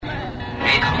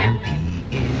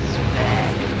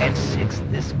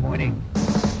this morning.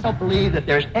 I don't believe that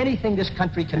there's anything this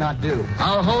country cannot do.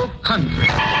 Our whole country.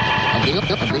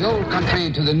 Of the old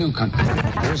country to the new country.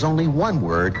 There's only one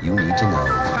word you need to know.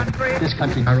 Country. This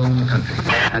country. Our own country.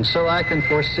 And so I can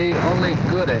foresee only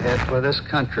good ahead for this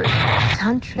country.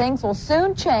 Country. Things will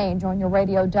soon change on your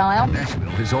radio dial. Nashville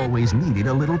has always needed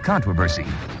a little controversy.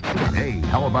 Hey,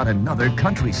 how about another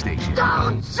country station?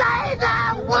 Don't say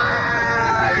that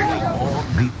word!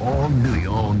 The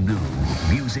all-new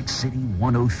Music City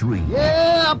 103.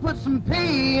 Yeah, I'll put some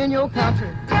P in your country.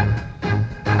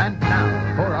 And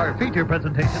now, for our feature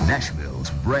presentation, Nashville's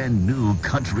brand new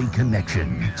country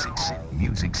connection.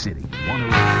 Music City 103.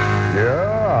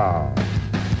 Yeah.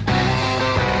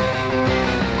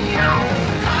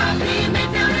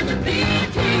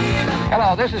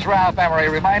 Hello, this is Ralph Emery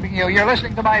reminding you you're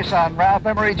listening to my son, Ralph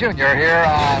Emery Jr. here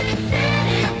on...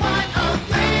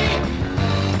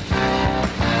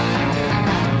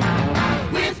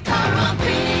 With Karl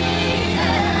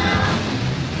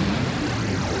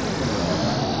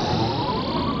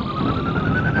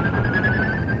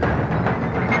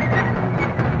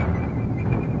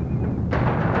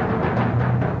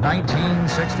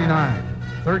 '69.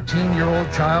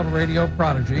 13-year-old child radio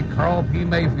prodigy Karl P.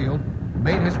 Mayfield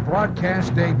made his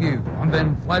broadcast debut on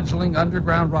then fledgling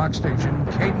underground rock station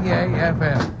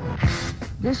WKDA-FM.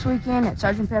 This weekend at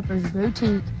Sgt. Pepper's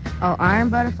Boutique, all Iron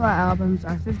Butterfly albums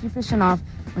are 50% off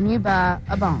when you buy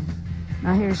a bomb.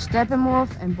 Now here's Steppenwolf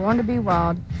and Born to Be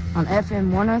Wild on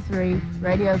FM 103,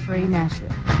 Radio Free Nashville.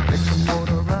 Get your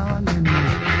motor running.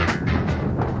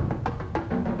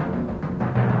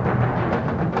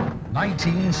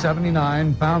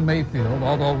 1979 found Mayfield,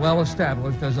 although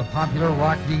well-established as a popular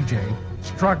rock DJ,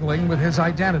 struggling with his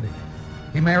identity.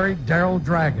 He married Daryl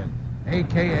Dragon,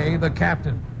 a.k.a. The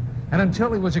Captain, and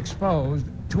until he was exposed,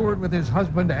 toured with his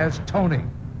husband as Tony,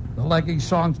 the leggy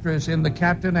songstress in The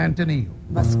Captain and Tennille.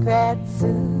 Muskrat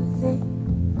Susie,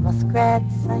 Muskrat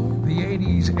Sam. The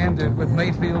 80s ended with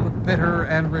Mayfield bitter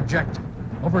and rejected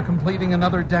over completing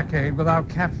another decade without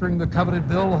capturing the coveted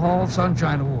Bill Hall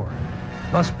Sunshine Award,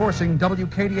 thus forcing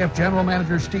WKDF General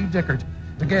Manager Steve Dickert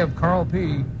to give Karl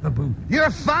P. the boot.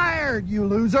 You're fired, you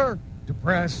loser!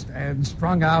 Depressed and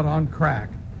strung out on crack,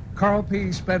 Karl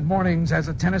P. spent mornings as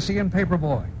a Tennessean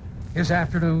paperboy, his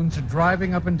afternoons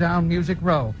driving up and down Music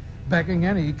Row, begging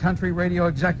any country radio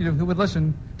executive who would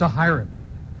listen to hire him.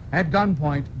 At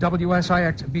gunpoint,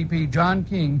 WSIX VP John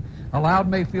King allowed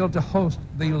Mayfield to host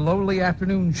the lowly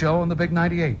afternoon show on the Big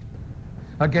 98.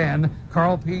 Again,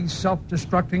 Karl P.'s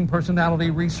self-destructing personality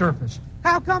resurfaced.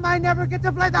 How come I never get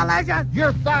to play the legend?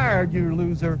 You're fired, you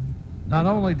loser. Not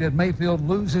only did Mayfield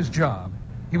lose his job,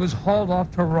 he was hauled off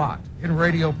to rot in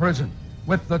radio prison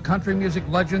with the country music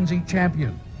legends he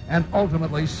championed and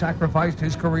ultimately sacrificed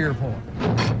his career for.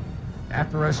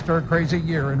 After a stir-crazy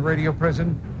year in radio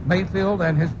prison, Mayfield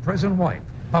and his prison wife,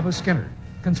 Bubba Skinner,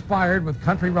 conspired with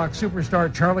country rock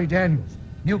superstar Charlie Daniels,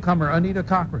 newcomer Anita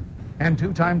Cochran, and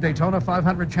two-time Daytona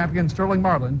 500 champion Sterling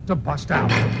Marlin to bust out.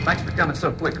 Thanks for coming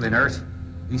so quickly, nurse.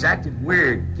 He's acting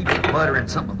weird. Keeps muttering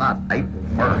something about April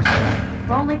 1st. If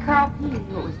only Karl P. knew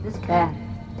it was this bad.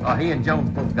 Oh, he and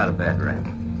Jones both got a bad rap.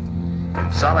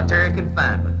 Solitary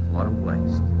confinement. What a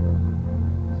waste.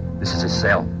 This is his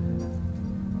cell.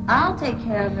 I'll take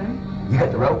care of him. You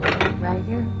got the rope? Right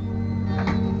here.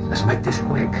 Let's make this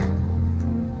quick.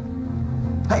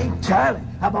 Hey, Charlie,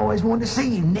 I've always wanted to see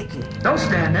you, Nicky. Don't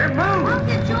stand there, move! Look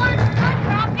at George! Run,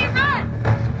 Karl P., run!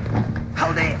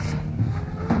 Hold this.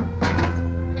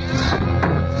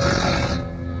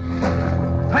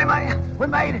 Hey, man, we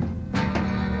made it.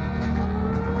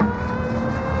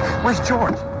 Where's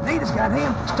George? Nita's got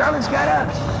him. Sterling's got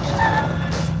us.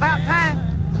 About time.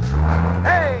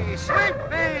 Hey, sweet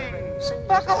beans!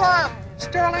 Buckle up!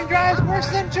 Sterling drives worse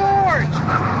than George!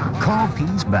 Karl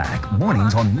P.'s back,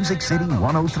 mornings on Music City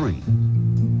 103.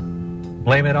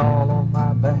 Blame it all on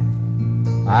my back.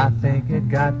 I think it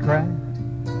got cracked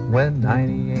when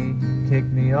 98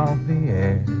 kicked me off the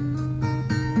air.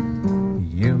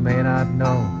 You may not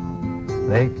know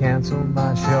they canceled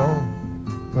my show,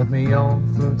 put me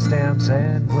on food stamps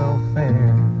and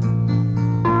welfare.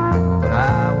 But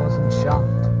I wasn't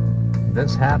shocked,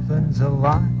 this happens a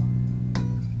lot.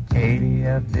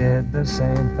 KDF did the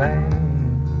same thing.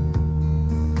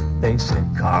 They said,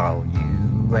 Karl,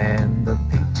 you and the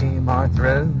P team are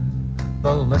through.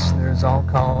 The listeners all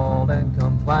called and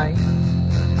complained.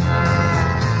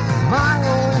 My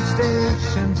old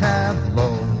stations have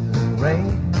low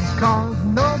ratings 'cause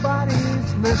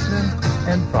nobody's listening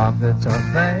and profits are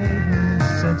fading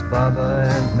since Bubba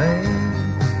and me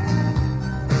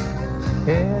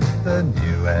hit the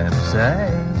new and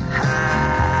say,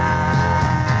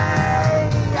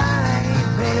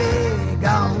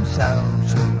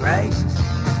 social graces.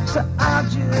 So I'll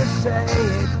just say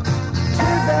it to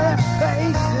their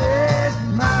faces.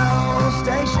 My old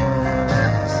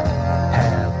stations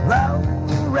have low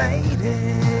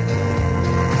ratings.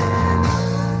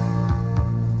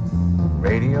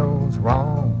 Radio's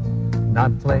wrong,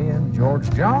 not playing George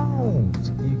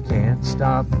Jones. You can't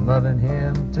stop loving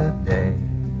him today.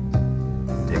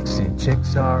 Dixie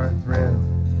Chicks are a thrill,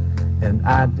 and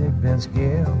I dig Vince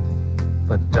Gill,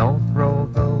 but don't throw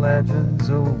the legends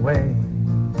away.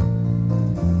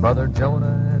 Brother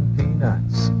Jonah and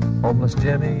Peanuts, Homeless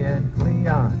Jimmy and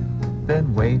Cleon,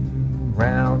 been waiting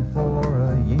round for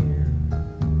a year.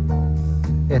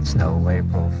 It's no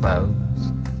April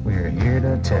Fools, we're here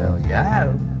to tell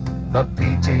you the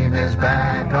P-Team is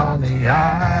back on the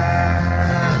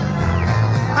air.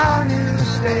 Our new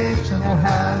station will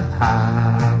have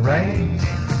high ratings.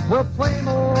 We'll play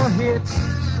more hits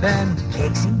than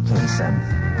Casey Kasem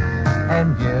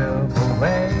and give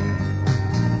away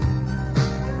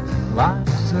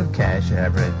lots of cash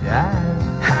every day.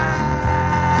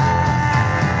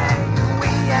 Hey, we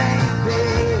ain't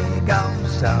big on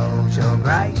social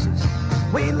graces.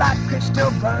 We like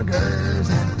crystal burgers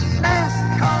and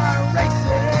NASCAR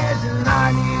races. And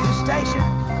our new station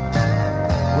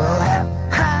will have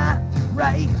high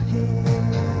ratings.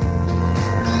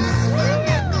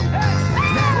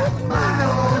 My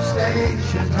old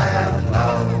stations have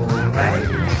low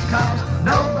ratings, 'cause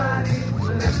nobody's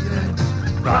listening.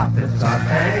 Profits are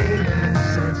paid, and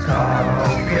it's Karl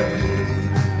Phillips.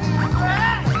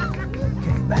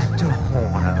 Came back to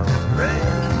Horner Red.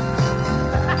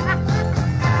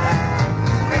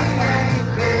 We ain't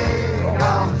big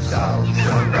on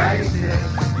social races.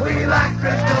 We like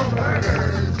crystal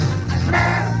burgers,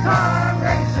 NASCAR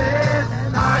races,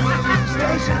 and our new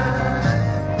station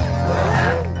will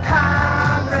have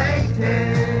high ratings.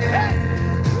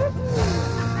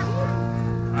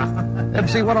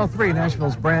 MC 103,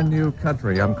 Nashville's brand new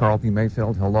country. I'm Karl P.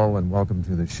 Mayfield. Hello and welcome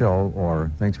to the show,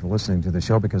 or thanks for listening to the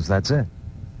show, because that's it.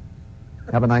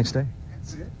 Have a nice day.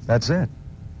 That's it. That's it.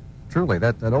 Truly,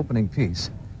 that opening piece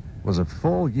was a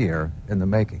full year in the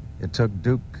making. It took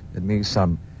Duke and me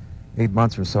some 8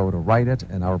 months or so to write it,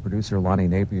 and our producer, Lonnie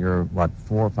Napier,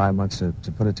 4 or 5 months to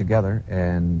put it together,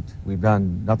 and we've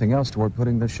done nothing else toward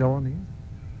putting this show on the air.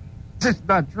 That's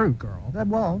not true, Carl. That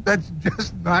won't. That's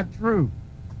just not true.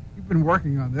 You've been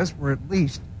working on this for at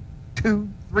least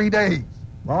 2-3 days.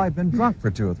 Well, I've been drunk for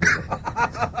 2 or 3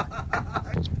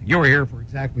 days. You were here for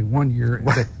exactly 1 year,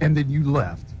 and then you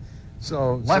left.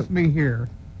 Left me here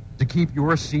to keep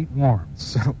your seat warm.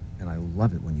 And I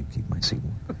love it when you keep my seat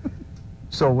warm.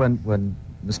 So when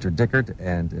Mr. Dickert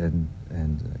and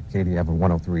KDF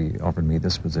 103 offered me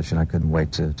this position, I couldn't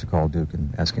wait to call Duke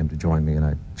and ask him to join me, and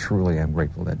I truly am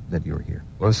grateful that you're here.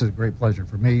 Well, this is a great pleasure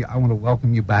for me. I want to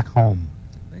welcome you back home.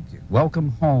 Thank you.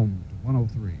 Welcome home to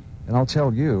 103. And I'll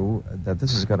tell you that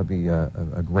this is going to be a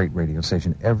great radio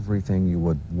station. Everything you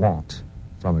would want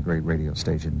from a great radio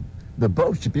station. The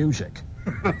best music.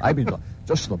 I mean,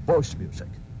 just the best music.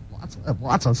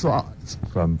 Lots of songs.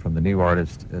 From the new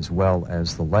artists as well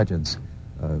as the legends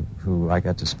who I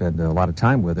got to spend a lot of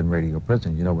time with in radio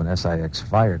prison. You know, when SIX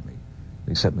fired me,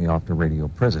 they sent me off to radio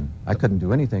prison. I couldn't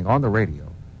do anything on the radio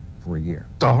for a year.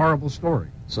 It's a horrible story.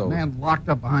 So, man locked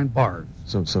up behind bars.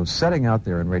 So setting out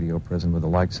there in radio prison with the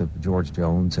likes of George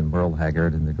Jones and Merle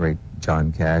Haggard and the great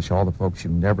John Cash, all the folks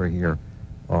you never hear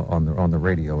on the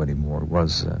radio anymore,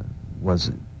 was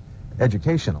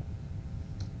educational.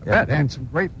 Yeah, and some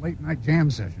great late-night jam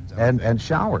sessions. And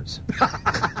showers.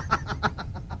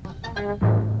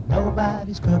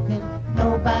 Nobody's cooking,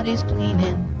 nobody's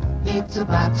cleaning. Pizza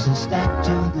boxes stacked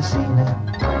to the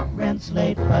ceiling. Rent's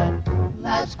late, but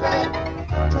life's great.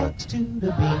 Takes two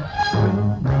to be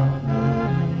roommate.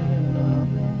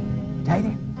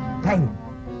 Tater,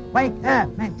 wake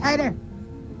up, man. Tater,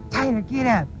 get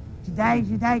up. Today's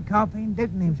your day. Coffee and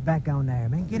Duke name's back on there,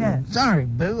 man. Get up. Sorry,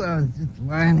 Boo. I was just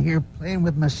lying here playing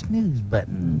with my snooze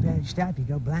button. You better stop. You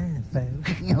go blind, fool.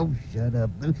 Oh, shut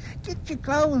up, Boo. Get your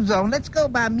clothes on. Let's go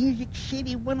by Music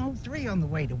City 103 on the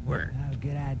way to work. Oh,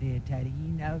 good idea, Tater.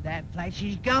 You know that place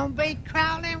is gonna be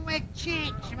crawling with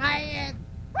chicks, man.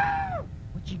 Woo!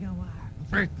 What you gonna wear?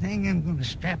 First thing, I'm going to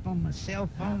strap on my cell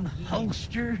phone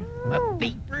holster, my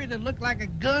beeper to look like a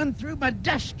gun through my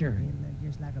duster. You look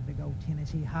just like a big old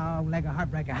Tennessee hog, like a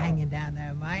heartbreaker hanging down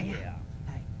there, man. Yeah.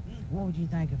 Hey, what would you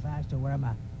think if I was to wear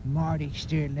my Marty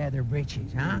Stewart leather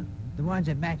breeches, huh? The ones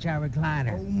that match our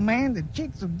recliner. Oh, man, the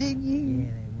chicks will dig you.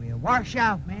 Yeah, they will. Wash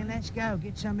off, man. Let's go.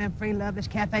 Get some of them free Loveless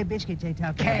Cafe biscuits they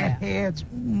talk Cat about. heads.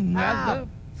 I love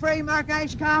free Mark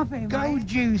Ice coffee, Go man.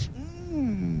 juice.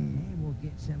 And we'll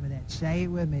get some of that Say it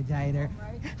with me, Tater.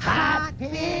 Hot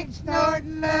pig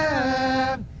snorting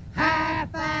love. High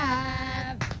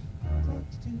five.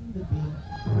 Text to the beat.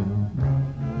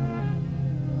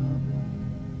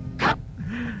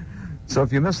 So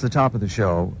if you missed the top of the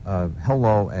show,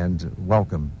 hello and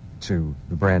welcome to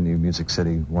the brand new Music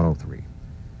City 103.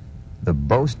 The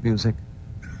Boast music,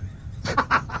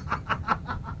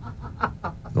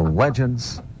 the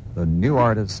legends, the new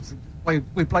artists. We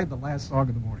played the last song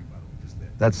of the morning, by the way, just then.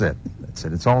 That's it. That's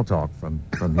it. It's all talk from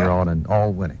here on and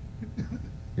all winning.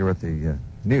 You're at the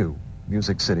new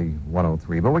Music City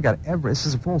 103. But we got this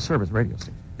is a full-service radio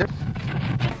station.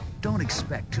 Don't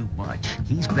expect too much.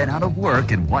 He's been out of work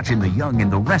and watching the young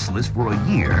and the restless for a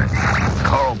year.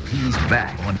 Karl P's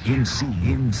back on MC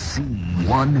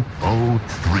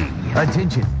 103.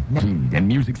 Attention. And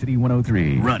Music City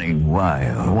 103. Running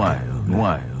wild.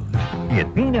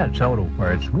 At Peanuts Auto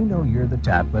Parts, we know you're the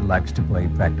type that likes to play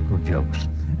practical jokes.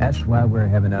 That's why we're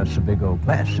having us a big old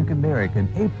classic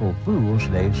American April Fool's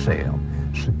Day sale.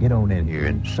 So get on in here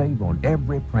and save on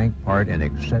every prank part and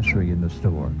accessory in the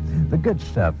store. The good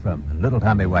stuff from Little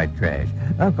Tommy White Trash,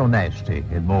 Uncle Nasty,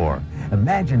 and more.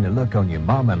 Imagine the look on your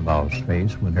mom-in-law's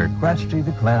face when her Krusty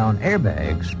the Clown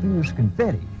airbag spews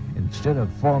confetti instead of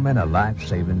forming a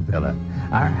life-saving villa.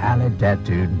 Our highly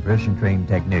tattooed and prison-trained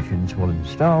technicians will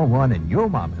install one in your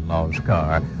mom-in-law's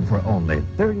car for only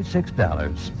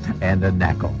 $36 and a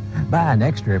knackle. Buy an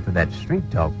extra for that street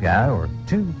talk guy or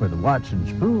 2 for the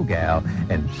Watson's Pool gal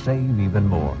and save even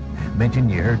more. Mention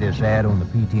you heard this ad on the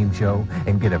P-Team show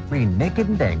and get a free naked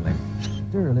and dangling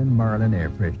Sterling Marlin air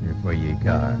freshener for your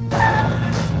car.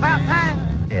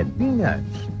 At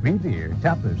Peanuts, Revere,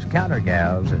 topless counter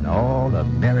gals, and all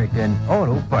American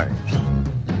auto parts.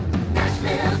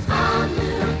 Nashville's all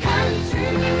new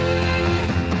country.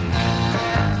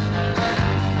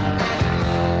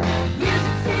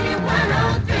 Music City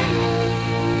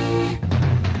 103.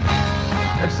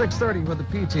 At 6:30 with the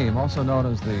P-Team, also known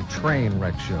as the Train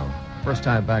Wreck Show. First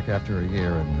time back after a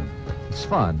year, and it's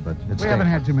fun, but it's... We haven't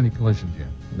had too many collisions yet.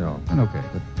 No. Okay.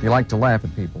 But if you like to laugh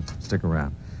at people, stick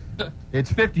around.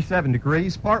 It's 57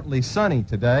 degrees, partly sunny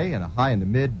today, and a high in the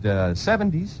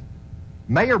mid-70s.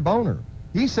 Mayor Boner,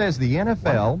 he says the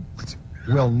NFL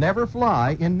will never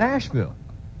fly in Nashville.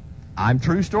 I'm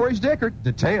True Stories Dickert.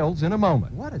 Details in a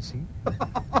moment. What is he?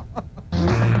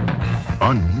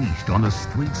 Unleashed on the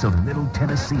streets of Middle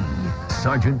Tennessee,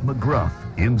 Sergeant McGruff,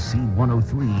 MC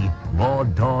 103, Law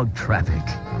Dog Traffic.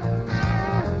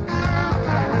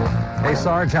 Hey,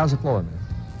 Sarge, how's it flowing, man?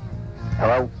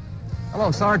 Hello? Hello,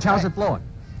 Sarge, how's it flowing?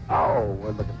 Oh,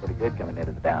 we're looking pretty good coming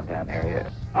into the downtown area.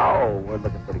 Are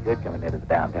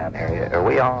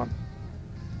we on?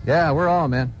 Yeah, we're on,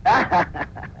 man.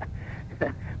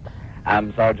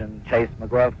 I'm Sergeant Chase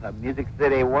McGruff of Music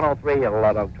City 103 at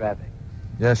Law Dog Traffic.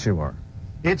 Yes, you are.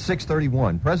 It's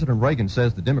 6:31. President Reagan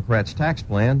says the Democrats' tax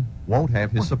plan won't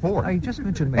have his support. I just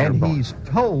mentioned Mayor And Boner. he's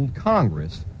told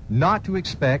Congress not to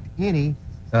expect any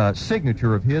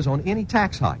signature of his on any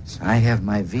tax hikes. I have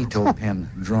my veto pen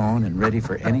drawn and ready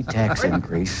for any tax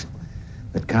increase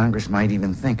that Congress might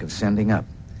even think of sending up.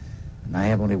 And I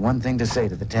have only one thing to say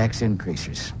to the tax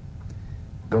increasers.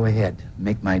 Go ahead,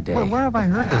 make my day. Well, where have I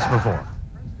heard this before?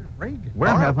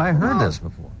 Where have I heard this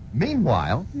before?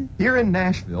 Meanwhile, here in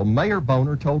Nashville, Mayor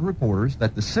Boner told reporters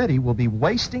that the city will be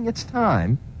wasting its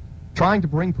time trying to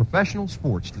bring professional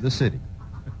sports to the city.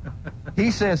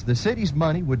 He says the city's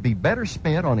money would be better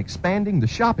spent on expanding the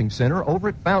shopping center over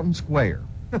at Fountain Square.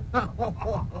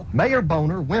 Mayor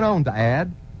Boner went on to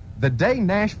add, the day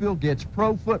Nashville gets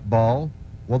pro football,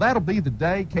 well, that'll be the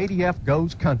day KDF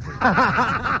goes country.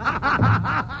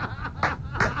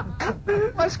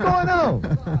 What's going on?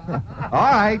 All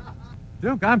right.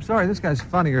 Duke, I'm sorry, this guy's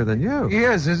funnier than you. He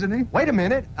is, isn't he? Wait a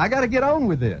minute. I got to get on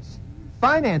with this.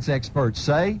 Finance experts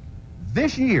say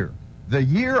this year, the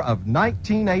year of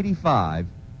 1985,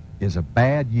 is a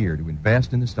bad year to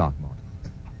invest in the stock market.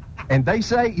 And they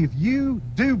say if you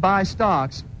do buy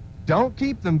stocks, don't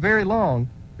keep them very long,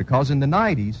 because in the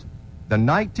 90s, the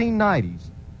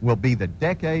 1990s, will be the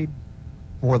decade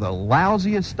for the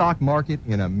lousiest stock market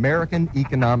in American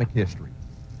economic history.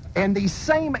 And these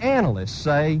same analysts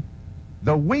say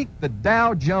the week the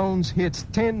Dow Jones hits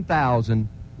 10,000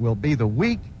 will be the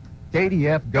week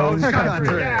KDF goes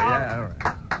country. Yeah, all right.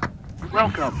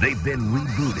 Welcome. They've been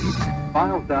rebooted.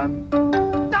 File's done.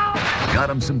 Got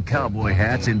them some cowboy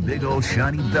hats and big old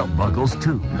shiny belt buckles,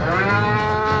 too.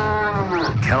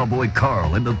 Cowboy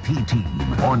Karl and the P-Team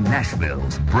on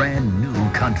Nashville's brand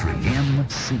new country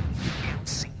MC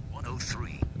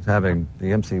 103. It's having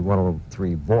the MC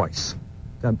 103 voice.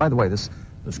 And by the way, this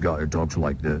this guy who talks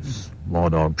like this, law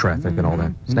dog traffic and all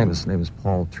that. His name is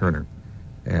Paul Turner,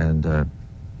 and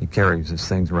he carries his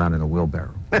things around in a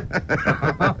wheelbarrow.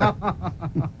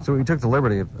 So we took the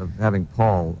liberty of having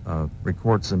Paul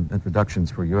record some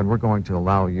introductions for you, and we're going to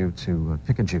allow you to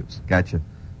pick and choose. Gotcha.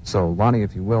 So, Lonnie,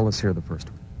 if you will, let's hear the first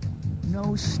one.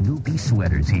 No Snoopy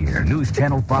sweaters here. News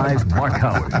Channel 5's Mark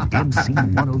Howard, MC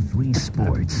 103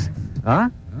 Sports. Huh?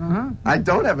 I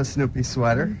don't have a Snoopy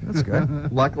sweater. That's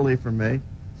good. Luckily for me.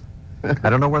 I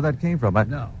don't know where that came from. I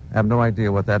have no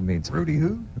idea what that means. Rudy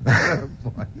who?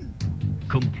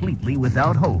 Completely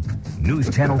without hope. News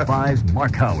Channel 5's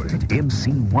Mark Howard,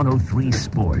 MC 103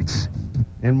 Sports.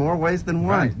 In more ways than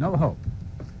one. Right, no hope.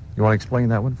 You want to explain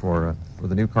that one for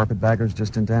the new carpetbaggers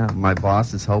just in town? My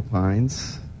boss is Hope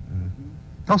Hines.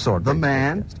 Also, the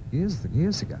man. He is the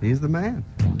guy. He's the man.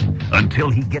 Until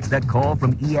he gets that call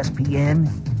from ESPN,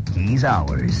 he's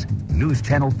ours. News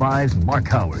Channel 5's Mark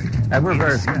Howard. And we're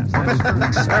very proud of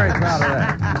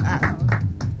that.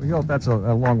 We hope that's a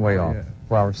long way off,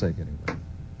 for our sake anyway.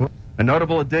 A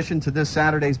notable addition to this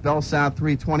Saturday's Bell South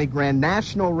 320 Grand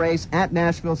National race at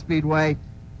Nashville Speedway,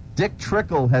 Dick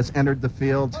Trickle has entered the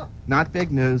field. Not big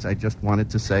news, I just wanted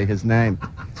to say his name.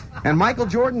 And Michael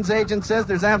Jordan's agent says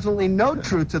there's absolutely no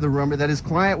truth to the rumor that his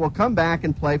client will come back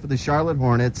and play for the Charlotte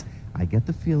Hornets. I get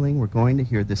the feeling we're going to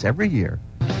hear this every year.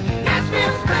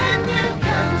 Nashville's brand new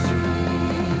country.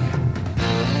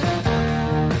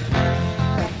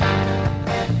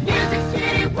 Music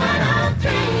City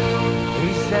 103.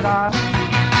 He said,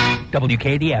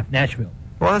 WKDF, Nashville.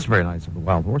 Well, that's very nice of the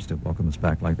Wild Horse to welcome us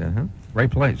back like that, huh? Great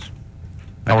place.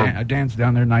 I dance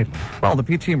down there nightly. Well, the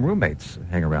P-Team roommates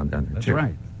hang around down there, That's too.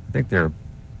 right. I think they're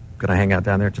going to hang out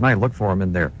down there tonight. Look for them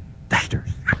in their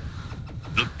dashers.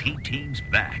 The P-Team's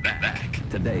back.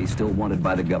 Today, still wanted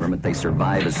by the government, they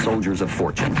survive as soldiers of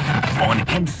fortune. On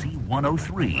MC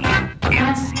 103.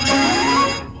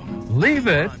 Leave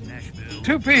it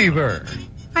to Peaver.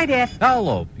 Hi, Dad.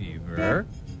 Hello, Peaver.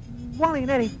 Wally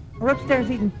and Eddie are upstairs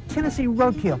eating Tennessee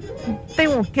roadkill. They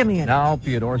won't give me any. Now,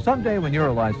 Theodore, someday when you're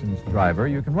a licensed driver,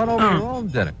 you can run over your own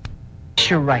dinner.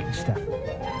 Sure right and stuff.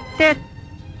 Dad,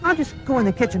 I'll just go in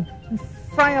the kitchen and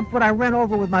fry up what I ran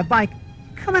over with my bike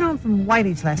coming home from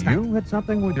Whitey's last night. You hit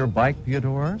something with your bike,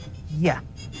 Theodore? Yeah.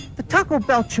 The Taco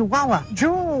Bell Chihuahua.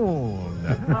 June!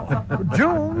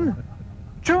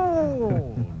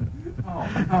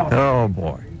 Oh,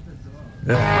 boy.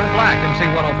 Black, MC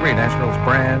 103, Nashville's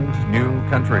brand new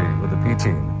country with the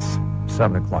P-Team. It's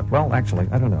 7 o'clock. Well, actually,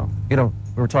 I don't know. You know,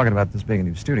 we were talking about this being a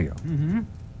new studio. Mm-hmm.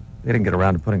 They didn't get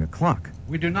around to putting a clock.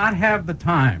 We do not have the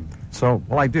time. So,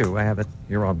 well, I do. I have it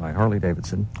here on my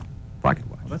Harley-Davidson pocket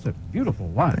watch. Well, that's a beautiful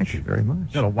watch. Thank you very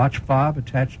much. Got a watch fob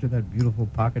attached to that beautiful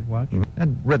pocket watch. Mm-hmm.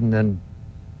 And ridden in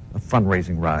a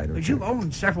fundraising ride. But you've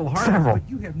owned several Harleys, but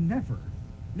you have never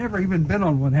even been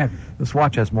on one, have you? This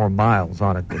watch has more miles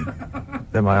on it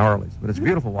than my Harleys. But it's a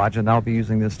beautiful watch, and I'll be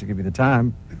using this to give you the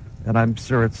time. And I'm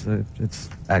sure it's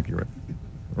accurate.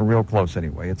 Or real close,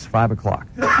 anyway. It's 5 o'clock.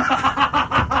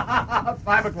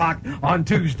 5 o'clock on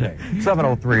Tuesday.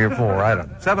 7:03 or 4, I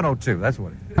don't know. 7:02, that's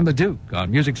what it is. I'm the Duke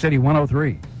on Music City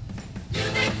 103. Music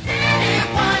City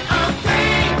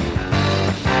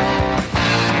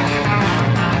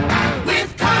 103.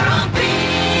 With Karl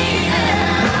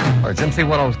Phillips. All right, it's MC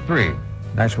 103,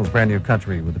 Nashville's brand new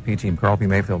country with the P-Team. Karl P.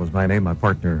 Mayfield is my name. My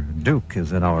partner, Duke,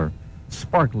 is in our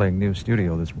sparkling new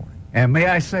studio this morning. And may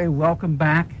I say, welcome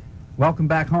back. Welcome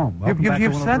back home. Welcome back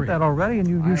you've to said that already, and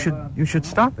you should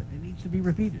stop it. It needs to be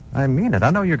repeated. I mean it. I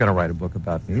know you're going to write a book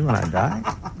about me when I die.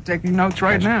 I'm taking notes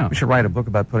right now. We should write a book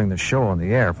about putting the show on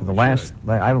the air. For the last,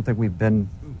 I don't think we've been.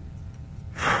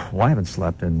 Well, I haven't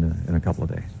slept in a couple of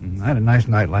days. I had a nice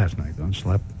night last night, though.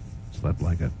 Slept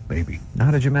like a baby. How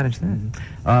did you manage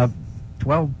that?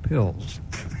 12 pills.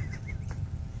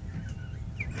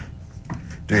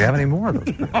 Do you have any more of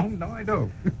those? No, I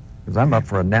don't. Because I'm up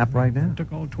for a nap right now. I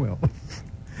took all 12.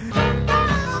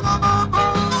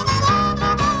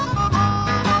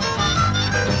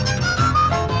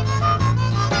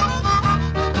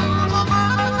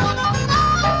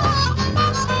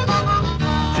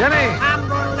 Jimmy! I'm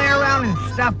going to lay around and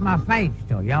stuff my face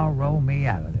till y'all roll me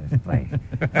out of this place.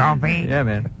 Karl P. Yeah,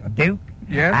 man. Duke?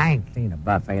 Yeah? I ain't seen a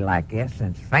buffet like this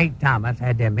since Fate Thomas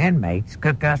had them inmates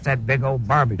cook us that big old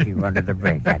barbecue under the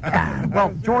bridge that time.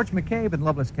 Well, George McCabe in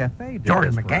Loveless Cafe did George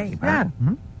this for McCabe, us. huh? Yeah.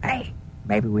 Mm-hmm. Hey,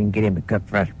 maybe we can get him to cook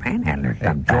for us panhandlers Hey,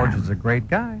 sometime. George is a great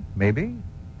guy. Maybe.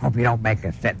 Hope you don't make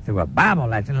us sit through a Bible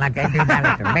lesson like they do down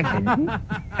at the Ricketts.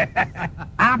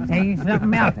 I'll tell you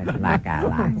something else that's like I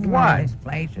like. Why? This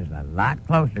place is a lot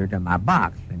closer to my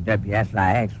box than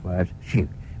WSIX was, shoot,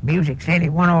 Music City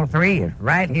 103 is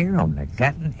right here on the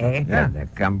cutting edge of the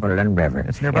Cumberland River.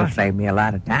 It's nearby. It'll save me a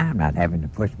lot of time not having to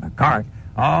push my cart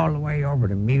all the way over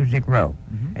to Music Row.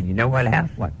 And you know what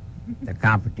else? What? The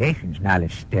competition's not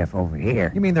as stiff over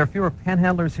here. You mean there are fewer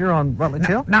panhandlers here on Rutledge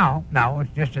Hill? No, it's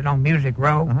just that on Music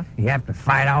Row, you have to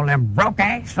fight all them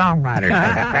broke-ass songwriters for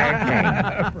a spare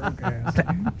change.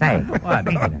 Say,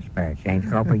 speaking of spare change,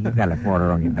 Corporal, you got a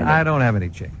quarter on your belly. I don't have any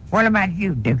change. What about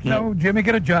you, Dookie? No, Jimmy,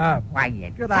 get a job. Why, you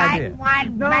Good idea. you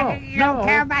don't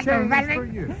care about the weather?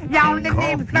 You only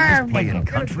Carl need Phillips firm. playing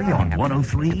country on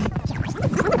 103.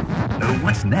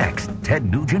 What's next? Ted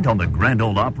Nugent on the Grand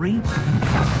Ole Opry?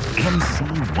 MC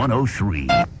 103.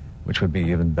 Which would be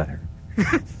even better.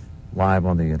 Live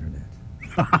on the internet.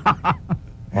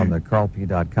 On the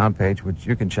carlp.com page, which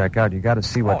you can check out. You got to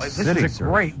see what This city is a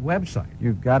great website.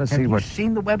 You've got to see Have what... you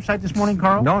seen the website this morning,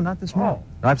 Carl? No, not this morning.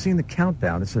 I've seen the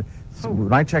countdown.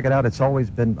 When I check it out, it's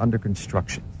always been under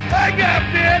construction. I got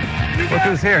it! Look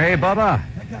who's here. Hey, Bubba.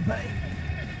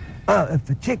 If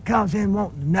a chick calls in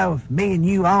wanting to know if me and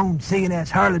you own C&S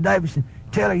Harley-Davidson,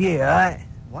 tell her yeah, all right?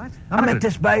 What? I met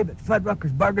this babe at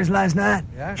Fuddruckers Burgers last night.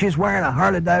 Yeah? She was wearing a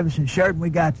Harley-Davidson shirt, and we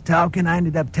got to talking. I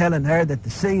ended up telling her that the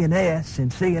C&S in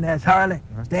C&S Harley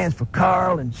stands for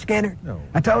Carl and Skinner. No.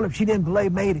 I told her if she didn't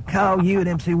believe me to call you at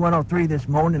MC 103 this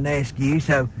morning and ask you.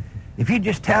 So if you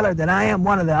just tell her that I am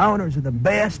one of the owners of the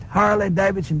best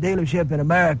Harley-Davidson dealership in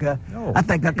America, I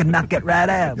think I could knock it right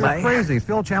out, You're man. crazy.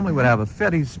 Phil Chamley would have a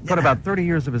fit. He's put about 30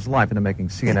 years of his life into making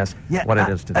C&S what it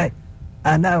is today. Hey,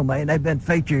 I know, man. They've been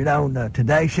featured on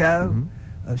Today Show.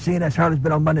 C&S Harley's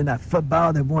been on Monday Night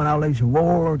Football. They've won all these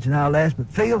awards and all that.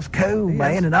 But Phil's cool,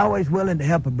 man, and always willing to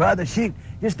help a brother. Shoot,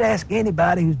 just ask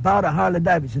anybody who's bought a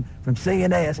Harley-Davidson from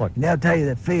C&S, and they'll tell you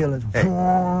that Phil is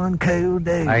one cool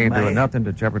dude, I ain't man. doing nothing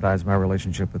to jeopardize my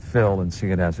relationship with Phil and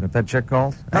C&S. And if that chick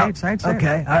calls, I ain't saying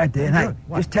Okay, all right then. Hey, Good.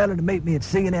 What? just tell her to meet me at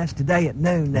C&S today at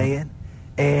noon then,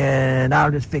 and I'll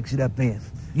just fix it up then.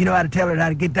 You know how to tell her how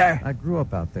to get there? I grew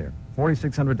up out there.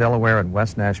 4600 Delaware in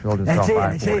West Nashville, just That's off it,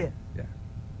 I-40. that's it. Yeah.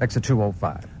 Exit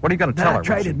 205. What are you going to Then tell I her?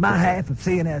 traded my half of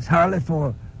C&S Harley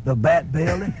for the Bat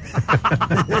Building.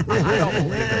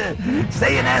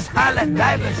 C&S Harley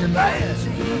Davidson,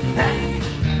 man.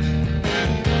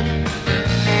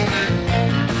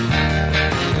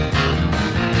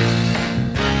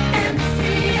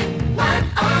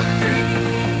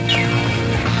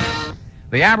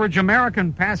 The average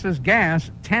American passes gas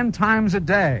 10 times a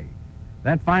day.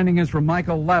 That finding is from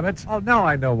Michael Levitt. Oh, now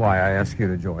I know why I asked you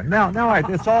to join.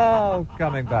 It's all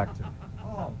coming back to me.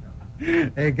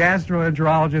 A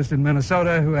gastroenterologist in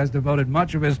Minnesota who has devoted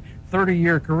much of his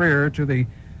 30-year career to to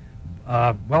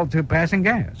passing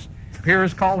gas.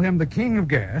 Peers call him the king of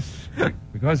gas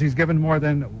because he's given more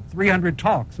than 300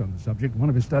 talks on the subject. One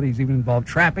of his studies even involved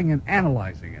trapping and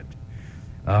analyzing it.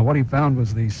 What he found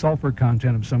was the sulfur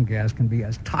content of some gas can be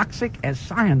as toxic as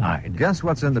cyanide. Guess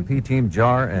what's in the P-Team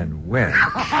jar and when?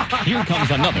 Here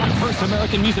comes another First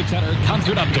American Music Center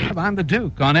concert update. I'm the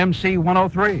Duke on MC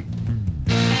 103.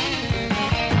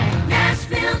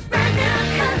 Nashville's brand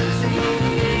new country.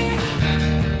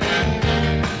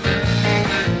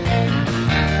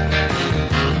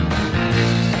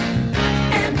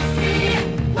 MC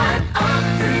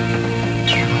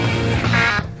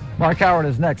 103. Mark Howard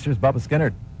is next. Here's Bubba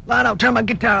Skinner. Lionel, turn my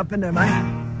guitar up in there,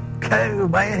 man. Cool,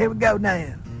 man. Here we go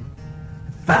now.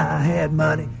 If I had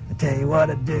money, I'd tell you what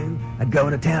I'd do. I'd go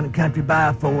to town and country, buy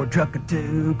a Ford truck or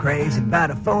two. Crazy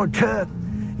about a Ford truck.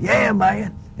 Yeah,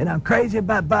 man. And I'm crazy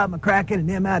about Bob McCracken and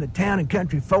them out of town and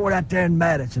country Ford out there in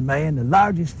Madison, man. The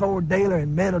largest Ford dealer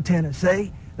in Middle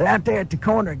Tennessee. They're out there at the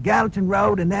corner of Gallatin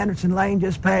Road and Anderson Lane,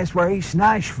 just past where East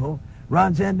Nashville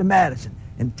runs into Madison.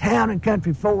 And town and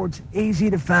country Ford's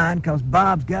easy to find because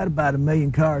Bob's got about 1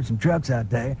 million cars and trucks out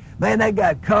there. Man, they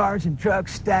got cars and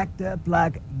trucks stacked up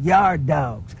like yard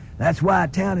dogs. That's why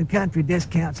town and country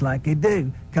discounts like they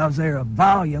do, because they're a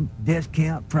volume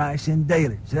discount pricing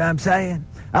dealer. See what I'm saying?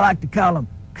 I like to call them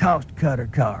cost cutter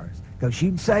cars, because you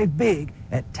can save big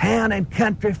at town and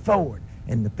country Ford.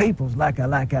 And the people's like I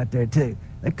like out there, too.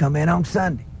 They come in on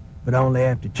Sunday, but only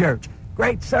after church.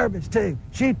 Great service, too.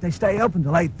 Shoot, they stay open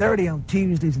till 8:30 on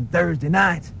Tuesdays and Thursday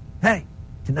nights. Hey,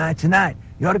 tonight's the night.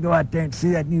 You ought to go out there and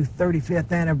see that new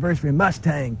 35th anniversary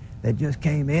Mustang that just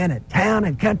came in at Town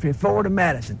and Country Ford of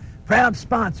Madison. Proud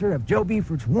sponsor of Joe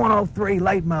Buford's 103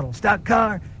 late model stock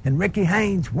car and Ricky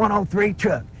Haynes' 103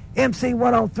 truck. MC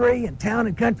 103 and Town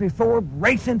and Country Ford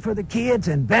racing for the kids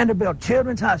and Vanderbilt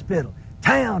Children's Hospital.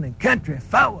 Town and Country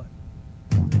Ford.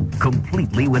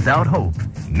 Completely without hope.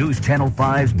 News Channel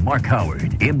 5's Mark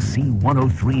Howard, MC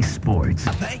 103 Sports.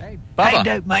 Hey,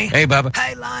 Duke, man. Hey, Bubba.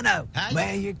 Hey, Lino.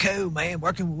 Man, you're cool, man.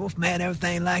 Working with Wolfman,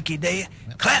 everything like you did.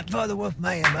 Clap for the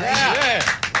Wolfman, man. Yeah.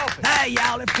 Hey,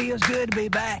 y'all, it feels good to be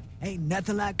back. Ain't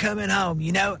nothing like coming home,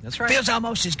 you know? That's right. Feels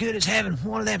almost as good as having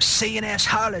one of them CNS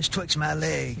harlots twixt my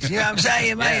legs. You know what I'm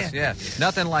saying, man? Yes.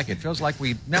 Nothing like it. Feels like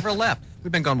we never left.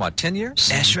 We've been gone, what, 10 years?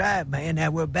 That's right, man. Now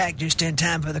we're back just in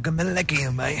time for the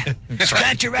Millennium, man.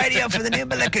 Start your radio for the new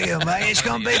Millennium, man. It's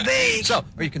going to be big. So,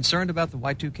 are you concerned about the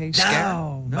Y2K scare?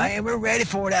 No, man. We're ready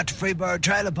for it out to Freebird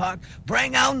Trailer Park.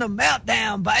 Bring on the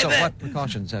meltdown, baby. So, what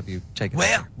precautions have you taken?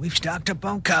 Well, we've stocked up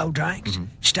on cold drinks,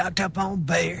 stocked up on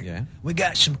beer. Yeah. We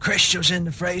got some crystals in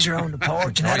the freezer on the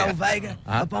porch, and that old Vega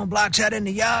up on blocks out in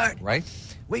the yard. Right.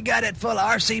 We got it full of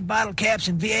RC bottle caps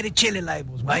and V80 chili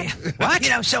labels, man. What?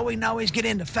 You know, so we can always get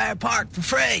into Fair Park for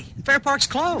free. Fair Park's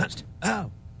closed. Oh.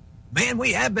 Man,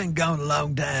 we have been gone a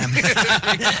long time. But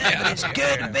it's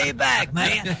good to be back,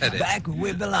 man. Back where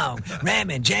we belong.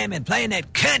 Ramming, jamming, playing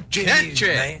that country music,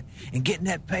 man. And getting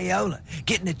that payola.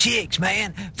 Getting the chicks,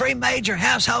 man. Free major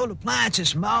household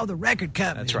appliances from all the record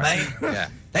companies, That's right. man. Yeah.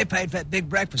 They paid for that big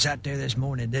breakfast out there this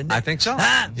morning, didn't they? I think so.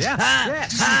 Huh? Yeah. Huh?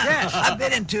 Yes. Huh? Yes. I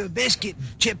bit into a biscuit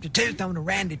and chipped a tooth on a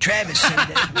Randy Travis CD.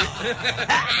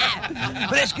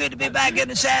 But it's good to be back in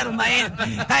the saddle, man.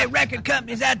 Hey, record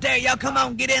companies out there, y'all come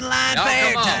on, get in line for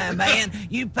airtime, man.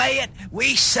 You pay it,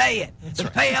 we say it. The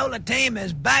Payola team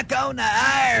is back on the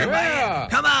air, man.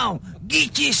 Come on,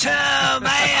 get you some,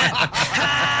 man.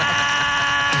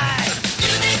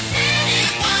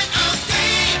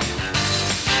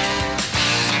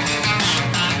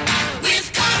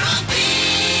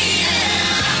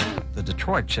 The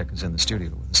Detroit chick is in the studio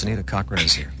with us. Anita Cochran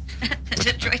is here. The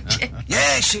Detroit chick.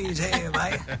 Yeah, she's here,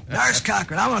 man. Nurse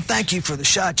Cochran, I want to thank you for the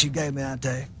shot you gave me out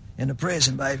there in the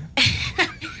prison, baby.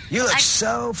 You look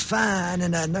so fine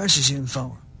in that nurse's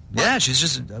uniform. Yeah, she's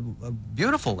just a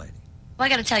beautiful lady. Well, I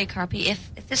got to tell you, Carpy,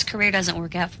 if this career doesn't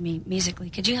work out for me musically,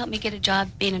 could you help me get a job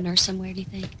being a nurse somewhere, do you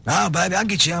think? Oh, baby, I'll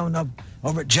get you on up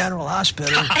over at General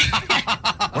Hospital,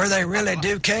 where they really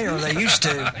do care, or they used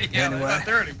to, anyway. They're not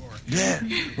there anymore. Yeah.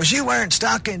 Was you wearing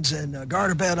stockings and a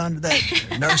garter belt under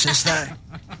that nurse's thing?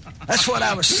 That's what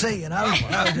I was seeing. I was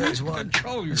just wondering.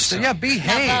 Control yourself. So, yeah,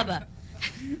 behave. Now, Bubba.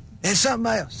 And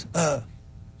something else.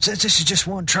 Since this is just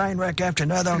one train wreck after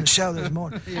another on the show this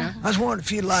morning, I was wondering if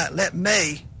you'd let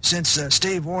me, since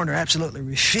Steve Warner absolutely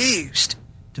refused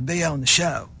to be on the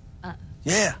show.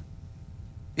 Yeah.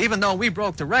 Even though we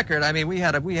broke the record, I mean, we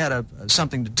had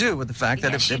something to do with the fact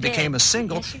that it became a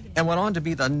single and went on to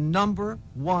be the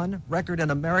 #1 record in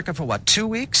America for, what, 2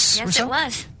 weeks or Yes, so? it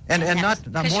was. And not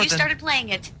more Because you than... started playing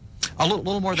it. A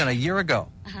little more than a year ago.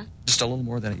 Just a little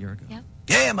more than a year ago. Yep.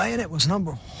 Yeah, man, it was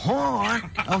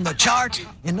 #1 on the charts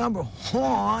and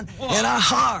 #1 in our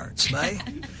hearts,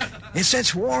 man. And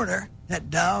since Warner, that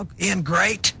dog,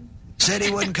 ingrate, said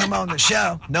he wouldn't come on the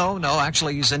show. No,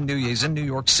 actually, he's in New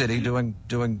York City doing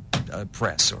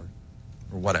press or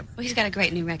whatever. Well, he's got a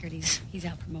great new record he's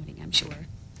out promoting, I'm sure.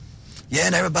 Yeah,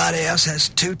 and everybody else has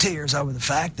 2 tears over the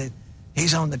fact that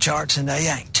he's on the charts and they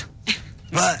ain't.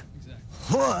 But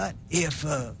what if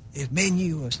me and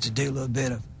you was to do a little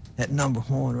bit of that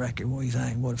 #1 record? What do you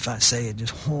think? What if I say it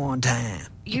just one time?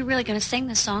 You're really going to sing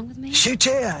this song with me? Shoot,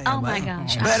 yeah, I am, Oh, my man.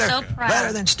 gosh. Better, I'm so proud.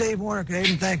 Better than Steve Warner could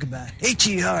even think about it. Eat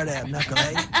your heart out,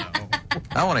 knucklehead.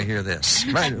 I want to hear this.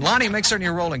 Right, Lonnie, make certain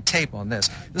you're rolling tape on this.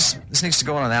 This needs to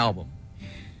go on an album.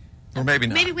 Or maybe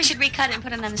not. Maybe we should recut it and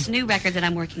put it on this new record that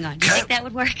I'm working on. Do you think that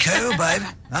would work? Cool, baby.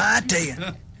 I tell you.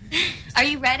 Are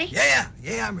you ready? Yeah,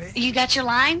 I'm ready. You got your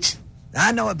lines?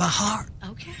 I know it by heart.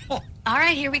 Okay. All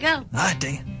right, here we go. I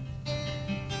tell you.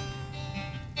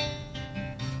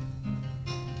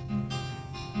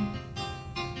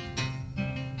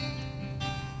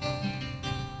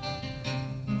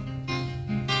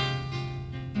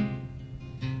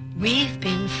 We've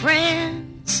been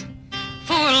friends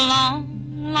for a long,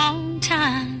 long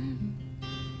time.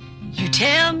 You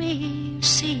tell me your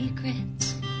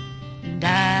secrets, and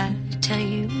I tell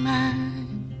you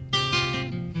mine.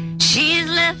 She's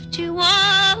left you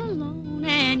all alone,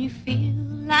 and you feel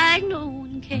like no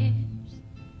one cares.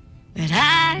 But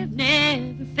I've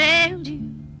never failed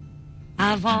you.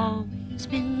 I've always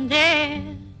been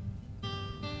there.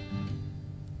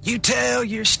 You tell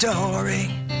your story.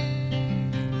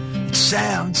 It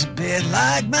sounds a bit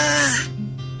like mine.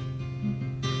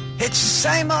 It's the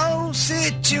same old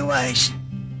situation.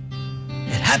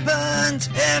 It happens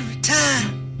every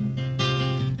time.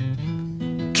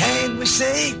 Can't we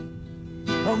see?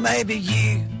 Or maybe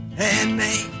you and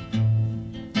me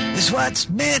is what's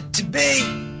meant to be.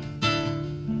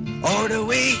 Or do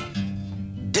we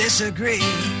disagree?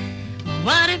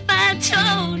 What if I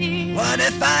told you? What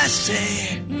if I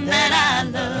said that I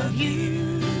love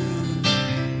you?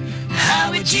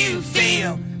 How would you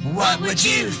feel? What would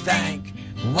you think?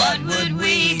 What would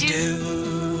we do?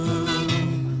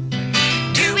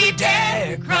 Do we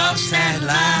dare cross that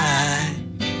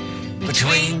line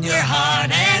between your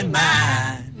heart and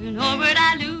mine? Or would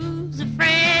I lose a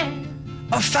friend?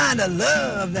 Or find a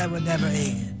love that would never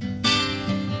end?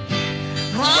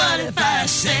 What if I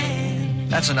said...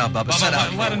 That's enough, Bubba. Set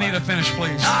out. Let Anita finish,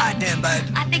 please. All right, then, baby.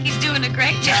 I think he's doing a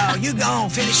great job. No, you go on.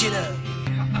 Finish it up.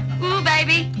 Ooh,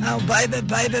 baby. Oh, baby,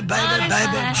 baby, baby, What if baby,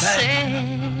 I baby.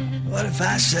 said? What if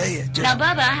I say it? Just Now,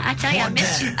 Bubba, I tell you, one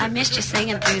time. I missed you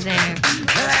singing through there.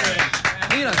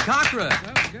 Nina Cochran.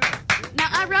 Now,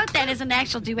 I wrote that as an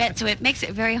actual duet, so it makes it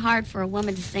very hard for a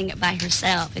woman to sing it by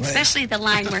herself, especially the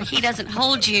line where he doesn't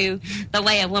hold you the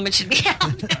way a woman should be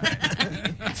held.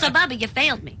 So, Bubba, you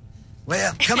failed me.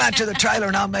 Well, come out to the trailer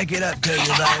and I'll make it up to you,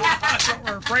 baby. That's what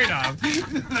we're afraid of.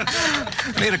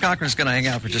 Anita Cochran's going to hang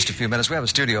out for just a few minutes. We have a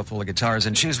studio full of guitars,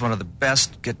 and she's one of the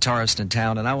best guitarists in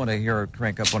town, and I want to hear her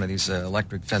crank up one of these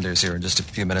electric Fenders here in just a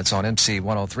few minutes on MC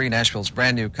 103, Nashville's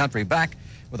brand new country. Back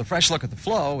with a fresh look at the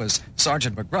flow is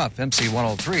Sergeant McGruff, MC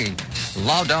 103,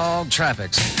 Law Dog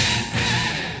Traffics.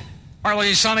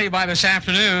 Partly sunny by this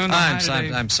afternoon. I'm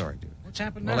sorry, dude. What's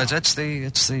happened now? Well, it's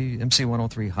the MC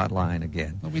 103 hotline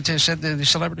again. Well, we just said the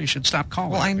celebrities should stop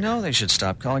calling. Well, I know they should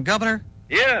stop calling. Governor?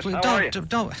 Yes, Please, how are you?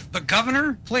 don't. The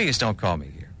governor? Please don't call me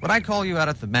here. Would I call you out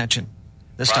at the mansion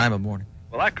this time of morning?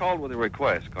 Well, I called with a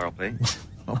request, Karl P.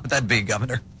 What would that be,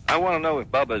 Governor? I want to know if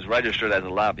Bubba is registered as a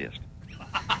lobbyist.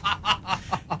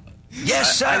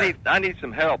 Yes, sir. I need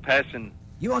some help passing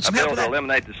You want some a help bill with to that?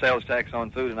 eliminate the sales tax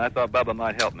on food, and I thought Bubba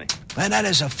might help me. Man, that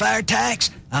is a fair tax.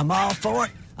 I'm all for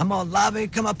it. I'm going to lobby,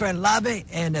 come up there and lobby,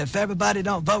 and if everybody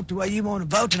don't vote the way you want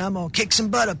to vote, then I'm going to kick some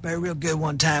butt up there real good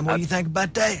one time. What do you think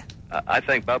about that? I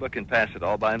think Bubba can pass it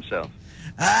all by himself.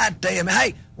 I tell you, man,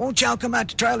 hey, won't y'all come out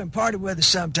to trailer and party with us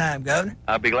sometime, Governor?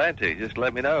 I'd be glad to. Just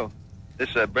let me know. This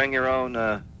bring your own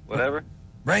whatever.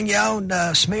 Bring your own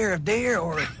smear of deer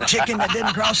or chicken that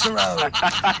didn't cross the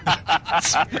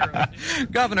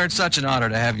road. Governor, it's such an honor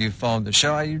to have you phone the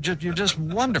show. You're just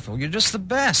wonderful. You're just the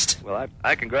best. Well,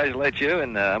 I congratulate you,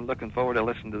 and I'm looking forward to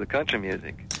listening to the country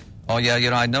music. Oh, yeah,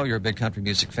 I know you're a big country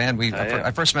music fan. I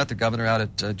first met the governor out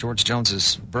at George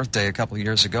Jones's birthday a couple of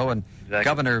years ago, and Exactly.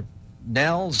 Governor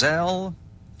Zell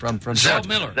from Zell Georgia.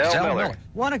 Miller. Zell Miller.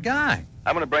 What a guy.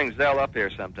 I'm going to bring Zell up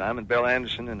here sometime, and Bill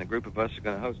Anderson and a group of us are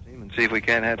going to host him and see if we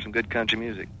can have some good country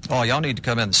music. Oh, y'all need to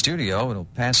come in the studio, and we'll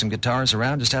pass some guitars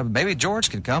around. Just maybe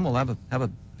George can come. We'll have a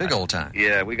big old time.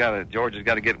 Yeah, George has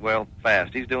got to get well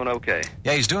fast. He's doing okay.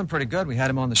 Yeah, he's doing pretty good. We had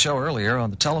him on the show earlier on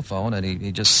the telephone, and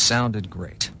he just sounded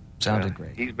great.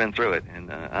 Great. He's been through it,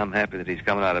 and I'm happy that he's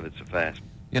coming out of it so fast.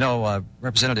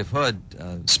 Representative Hood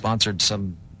sponsored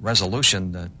some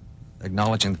resolution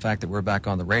acknowledging the fact that we're back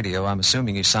on the radio. I'm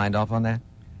assuming you signed off on that?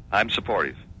 I'm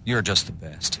supportive. You're just the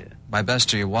best. Yeah. My best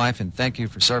to your wife, and thank you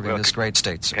for serving this great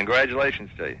state, sir. Congratulations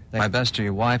to you. My best to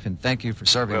your wife, and thank you for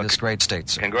serving this great state,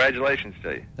 sir. Congratulations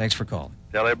to you. Thanks for calling.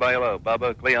 Tell everybody hello.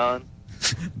 Bubba, Cleon,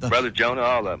 Brother Jonah,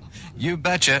 all of them. You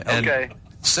betcha. Okay.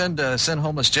 And send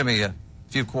homeless Jimmy a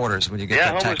few quarters when you get that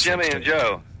homeless text. Jimmy and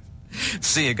Joe.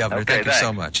 See you, Governor. Okay, thank you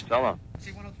so much. So long.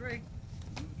 C-103.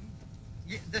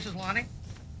 This is Lonnie.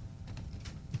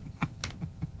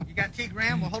 You got T.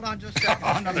 Graham? Well, hold on just a second.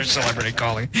 Another celebrity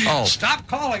calling. Oh. Stop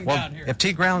calling Well, down here. if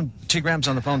T. Graham's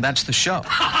on the phone, that's the show.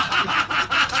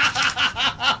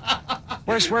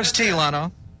 Where's T,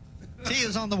 Lano? T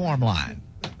is on the warm line.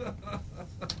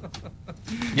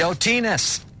 Yo,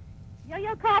 T-ness.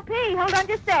 Yo, Karl P. Hold on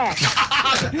just a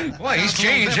sec. Boy, he's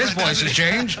changed. His voice has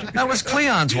changed. That was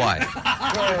Cleon's wife.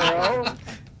 Carl.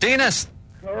 T-ness.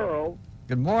 Carl.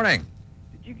 Good morning.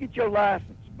 Did you get your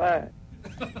license back?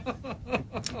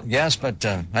 Yes, but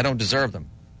I don't deserve them.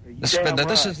 This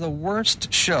is the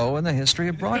worst show in the history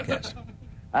of broadcasting.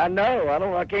 I know.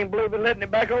 I can't believe they're letting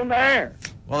it back on the air.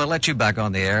 Well, they let you back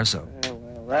on the air, so.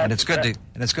 And it's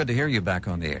good to hear you back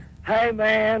on the air. Hey,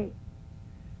 man,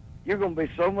 you're going to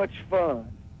be so much fun.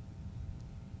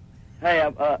 Hey,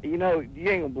 you ain't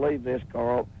going to believe this,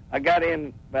 Carl. I got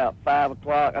in about 5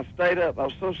 o'clock. I stayed up. I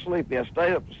was so sleepy. I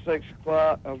stayed up till 6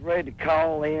 o'clock. I was ready to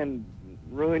call in,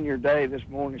 ruin your day this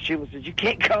morning. Sheila said, you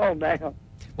can't call now.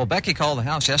 Well, Becky called the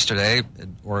house yesterday,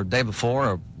 or the day before,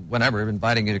 or whenever,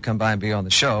 inviting you to come by and be on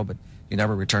the show, but you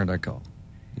never returned our call.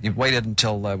 You waited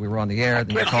until we were on the air,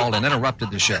 then you called and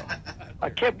interrupted the show. I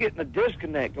kept getting a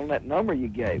disconnect on that number you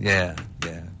gave me. Yeah.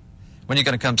 When are you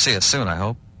going to come see us soon, I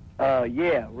hope?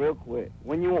 Yeah, real quick.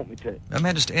 When you want me to.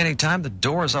 Man, just any time. The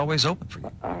door is always open for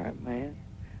you. All right, man.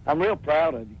 I'm real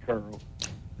proud of you, Carl.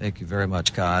 Thank you very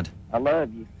much, Cod. I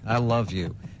love you. I love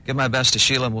you. Give my best to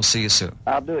Sheila, and we'll see you soon.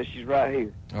 I'll do it. She's right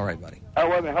here. All right, buddy. Oh,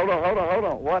 wait a minute. Hold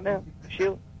on. What now?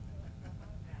 Sheila?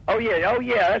 Oh,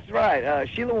 yeah, that's right.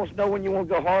 Sheila wants to know when you want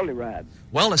to go Harley riding.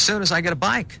 Well, as soon as I get a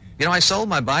bike. You know, I sold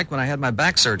my bike when I had my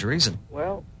back surgeries. And...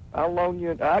 Well, I'll loan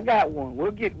you. I got one.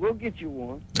 We'll get you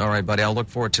one. All right, buddy. I'll look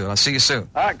forward to it. I'll see you soon.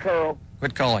 All right, Carl.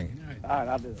 Quit calling. All right,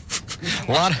 I'll do it.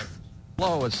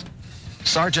 Hello, it's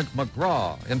Sergeant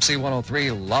McGraw, MC 103,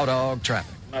 Low Dog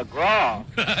Traffic. McGraw.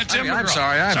 Tim McGraw. I'm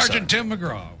sorry. Sergeant Tim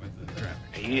McGraw with the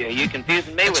traffic. Are you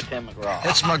confusing me with Tim McGraw?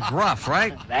 It's McGruff,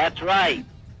 right? That's right.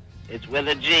 It's with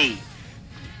a G.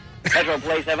 Petro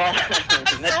Police have all...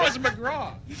 So is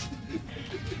McGraw.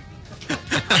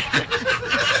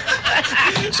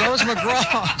 So is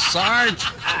McGraw, Sarge.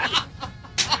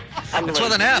 It's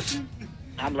with an F.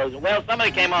 I'm losing. Well, somebody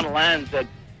came on the line and said,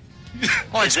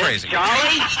 oh, it's is crazy. This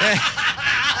Charlie?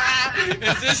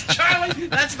 Is this Charlie?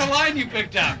 That's the line you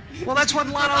picked up. Well, that's what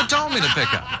Lano told me to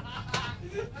pick up.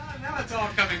 Now it's all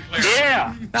coming clear.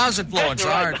 Yeah. How's it flowing,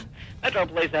 Sarge? Metro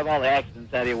Police have all the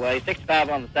accidents out of your way. 65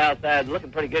 on the south side,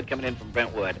 looking pretty good coming in from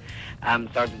Brentwood.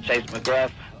 I'm Sergeant Chase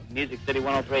McGruff, Music City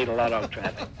 103 to Low Dog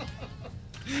Traffic.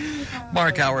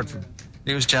 Mark Howard from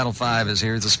News Channel 5 is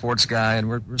here. He's a sports guy, and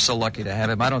we're so lucky to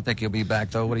have him. I don't think he'll be back,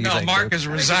 though. What do you think? No, Mark Dave? is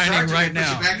resigning right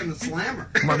now. Back in the slammer.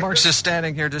 Mark's just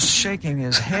standing here, just shaking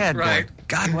his head. Right.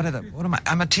 Going, God, what am I?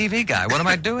 I'm a TV guy. What am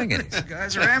I doing in These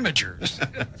guys are amateurs.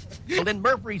 Well, in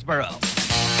Murfreesboro.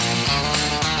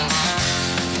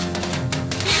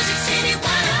 Music City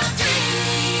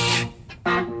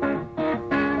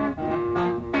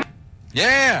 103.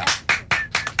 Yeah.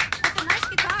 That's a nice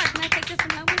guitar. Can I take this one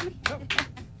home with me?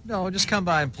 No, just come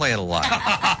by and play it a lot.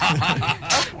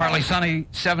 Partly sunny,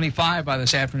 75 by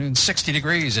this afternoon, 60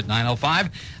 degrees at 9:05.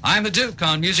 I'm the Duke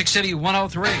on Music City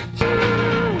 103.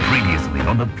 Previously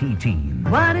on the P-Team.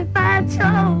 What if I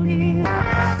told you?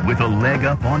 With a leg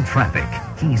up on traffic,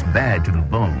 he's bad to the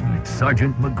bone.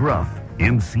 Sergeant McGruff,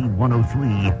 MC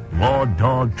 103, Law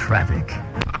Dog Traffic.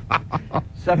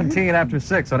 17 after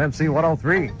 6 on MC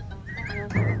 103.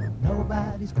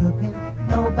 Nobody's cooking,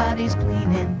 nobody's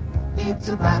cleaning. It's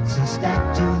a box and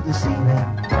stacked to the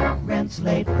ceiling. Rent's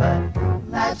late, but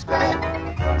life's great.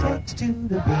 Takes two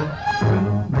to be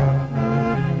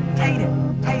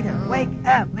roommate. Tater, wake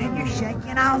up, man. You're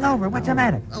shaking all over. What's the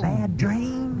matter? Bad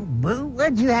dream? Boo,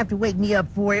 what'd you have to wake me up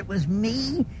for? It was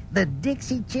me, the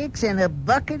Dixie Chicks, and a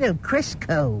bucket of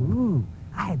Crisco. Ooh,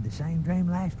 I had the same dream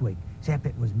last week, except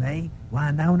it was me,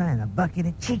 Winona, and a bucket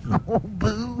of chicken. Oh,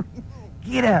 Boo.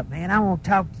 Get up, man. I want to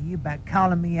talk to you about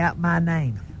calling me out my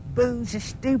name. Boo's a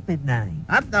stupid name.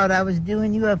 I thought I was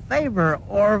doing you a favor,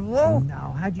 Orville.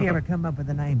 No, how'd you ever come up with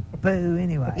the name Boo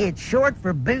anyway? It's short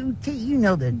for booty. You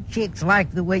know the chicks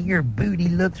like the way your booty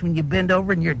looks when you bend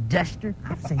over in your duster.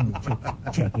 I've seen the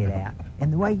chicks. Check it out.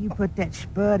 And the way you put that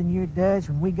spud in your duds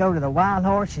when we go to the Wild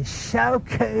Horse is so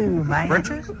cool, man.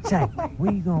 Richard? Say, what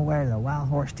are you going to wear to the Wild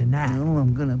Horse tonight? Oh,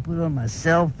 I'm going to put on my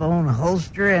cell phone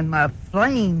holster and my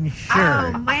flame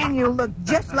shirt. Oh, man, you look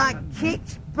just like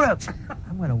Kix Brooks.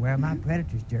 I'm going to wear my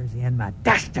Predators jersey and my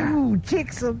duster. Ooh,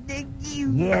 chicks will dig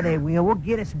you. Yeah, they will. We'll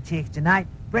get us some chicks tonight.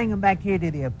 Bring them back here to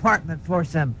the apartment for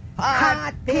some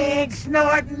hot pig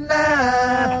snorting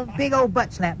love. Big old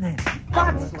butt slap now.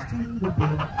 Butt slap.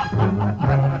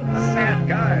 Sad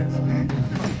guys. Music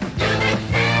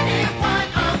City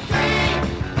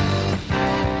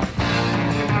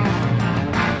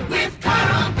 103. With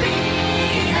Karl Phillips.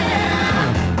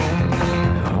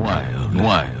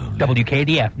 Wild.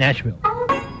 WKDF, Nashville.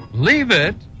 Leave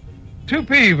it to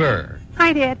Peaver.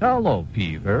 Hi, Dad. Hello,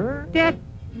 Peaver. Dad,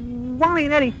 Wally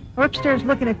and Eddie are upstairs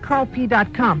looking at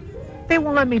carlp.com. They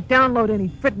won't let me download any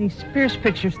Britney Spears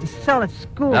pictures to sell at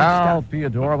school Now, and stuff.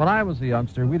 Theodore, when I was a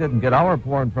youngster, we didn't get our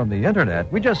porn from the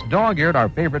internet. We just dog-eared our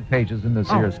favorite pages in the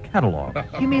Sears catalog.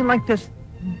 You mean like this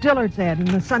Dillard's ad in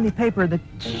the Sunday paper that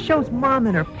shows Mom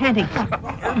in her panties?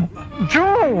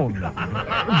 June!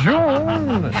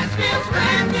 June!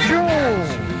 June!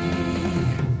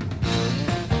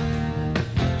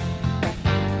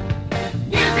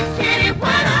 Music City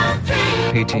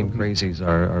 103. P-Team Crazies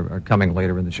are coming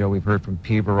later in the show. We've heard from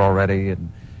Peaver already,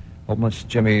 and Homeless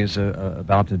Jimmy's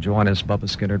about to join us. Bubba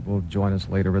Skinner will join us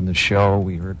later in the show.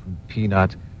 We heard from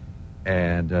Peanut,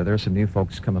 and there's some new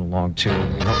folks coming along, too.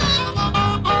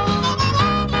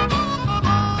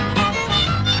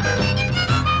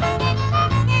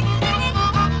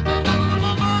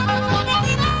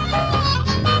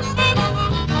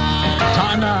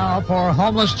 Time now for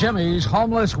Homeless Jimmy's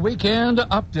Homeless Weekend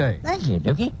Update. Thank you,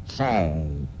 Dookie. Say,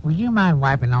 would you mind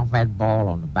wiping off that ball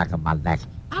on the back of my neck?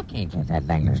 I can't get that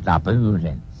thing to stop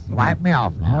oozing. Wipe me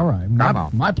off now. All right. Come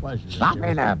on. My pleasure. Stop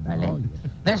it up, Billy.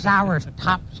 This hour's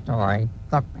top story,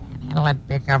 the Panhandling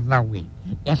Pick of the Week.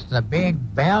 It's the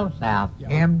big Bell South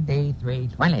MD3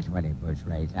 2020 bush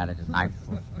race out at the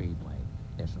Nashville Speedway.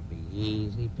 This will be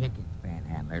easy picking for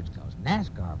panhandlers because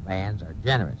NASCAR fans are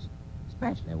generous,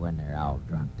 especially when they're all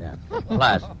drunked up.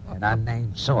 Plus, an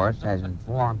unnamed source has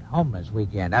informed Homeless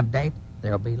Weekend Update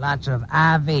there'll be lots of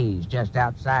IVs just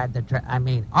outside the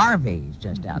RVs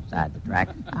just outside the track.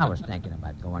 I was thinking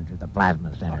about going to the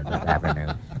plasma center this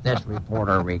afternoon. This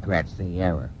reporter regrets the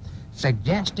error.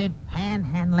 Suggested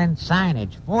panhandling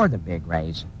signage for the big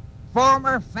race.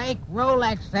 Former fake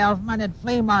Rolex salesman at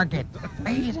flea market.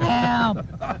 Please help.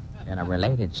 In a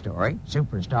related story,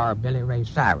 superstar Billy Ray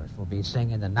Cyrus will be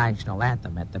singing the national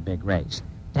anthem at the big race.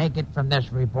 Take it from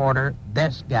this reporter,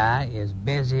 this guy is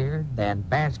busier than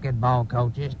basketball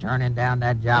coaches turning down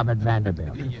that job at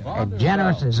Vanderbilt. And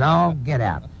generous as all get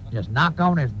out. Just knock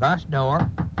on his bus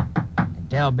door and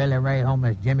tell Billy Ray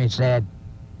Homeless Jimmy said,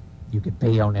 you could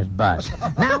pee on his bus.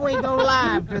 Now we go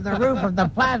live to the roof of the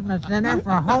Plasma Center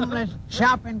for homeless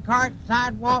shopping cart,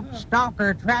 sidewalk,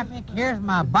 stalker traffic. Here's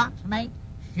my box mate,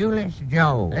 Shoeless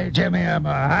Joe. Hey, Jimmy, I'm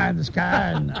high in the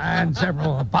sky and eyeing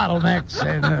several bottlenecks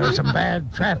and some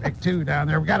bad traffic, too, down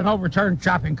there. We got an overturned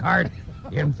shopping cart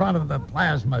in front of the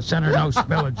Plasma Center. No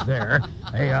spillage there.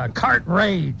 A cart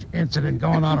rage incident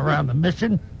going on around the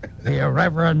Mission. The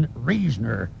Reverend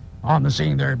Reasoner on the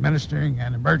scene there administering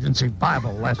an emergency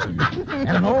Bible lesson. And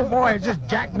an old boy is just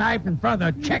jackknifed in front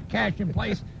of the check cashing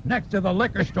place next to the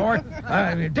liquor store.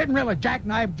 Didn't really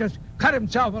jackknife, just cut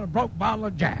himself with a broke bottle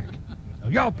of Jack. So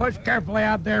y'all push carefully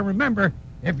out there. Remember,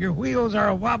 if your wheels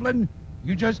are wobbling,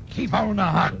 you just keep on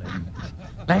hobbling.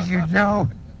 Bless you, Joe.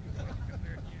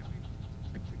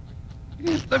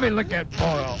 Let me look at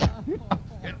Boyle.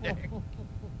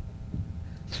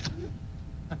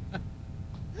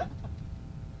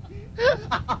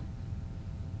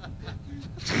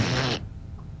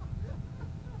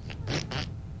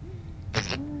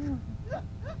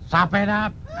 Sop it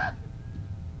up.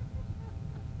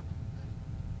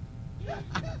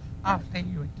 I'll see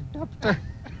you at the dumpster.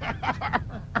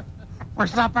 For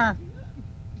supper.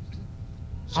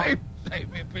 Save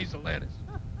me a piece of lettuce.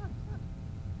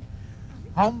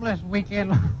 Homeless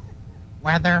weekend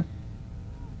weather.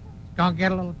 It's gonna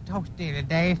get a little toasty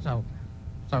today, so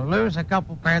lose a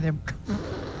couple pair of them.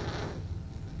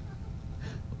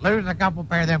 Lose a couple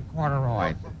pair of them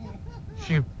corduroys.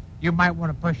 Shoot, you might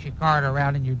want to push your cart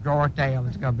around in your drawer tail.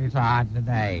 It's gonna be so hot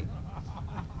today.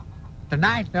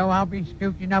 Tonight, though, I'll be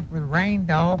scooching up with Rain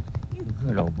Dog. You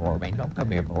good old boy, Rain Dog.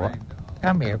 Come here, boy.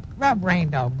 Come here. Rub Rain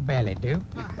Dog's belly, Duke.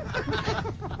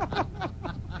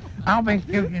 I'll be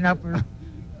scooching up with...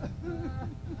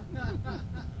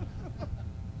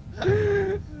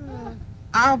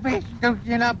 I'll be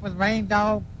scooching up with Rain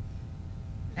Dog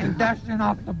and dusting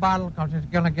off the bottle because it's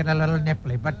going to get a little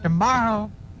nipply. But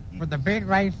tomorrow, for the big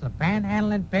race, the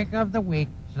Panhandling Pick of the Week,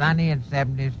 sunny and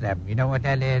 77. You know what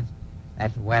that is?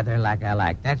 That's weather like I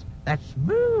like. That's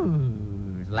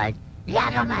smooth like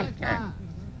Yagermeister.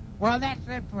 Well, that's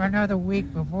it for another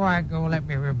week. Before I go, let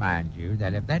me remind you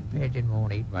that if that pigeon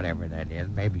won't eat whatever that is,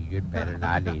 maybe you'd better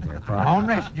not either. For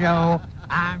Homeless Joe,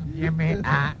 I'm Jimmy.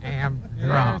 I am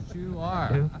drunk. Yes, you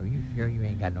are. Duke, are you sure you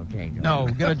ain't got no change on No,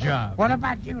 you? get a job. What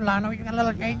about you, Lano? You got a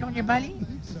little change on you, buddy?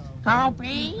 Carl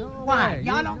P? What?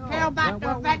 Y'all don't care about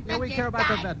the veterans? We care about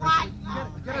the veterans.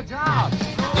 Get a job.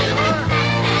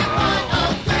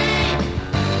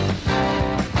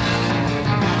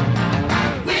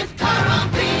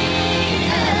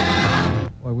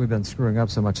 Well, we've been screwing up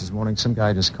so much this morning. Some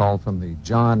guy just called from the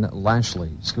John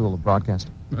Lashley School of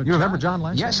Broadcasting. You remember John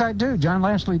Lashley? Yes, I do. John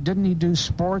Lashley, didn't he do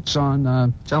sports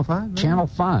on Channel 5? Channel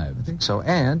 5? I think so.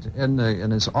 And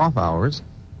in his off hours,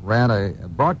 ran a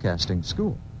broadcasting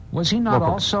school. Was he not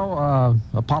also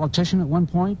a politician at one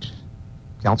point?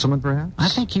 Councilman, perhaps? I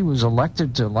think he was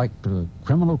elected to, like, the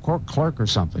criminal court clerk or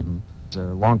something. He's a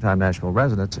longtime Nashville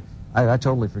resident. I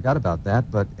totally forgot about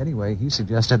that. But anyway, he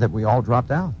suggested that we all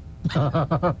dropped out.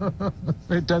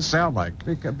 It does sound like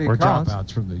because we're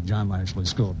dropouts from the John Lashley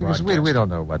School of because Broadcasting. we don't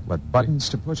know what buttons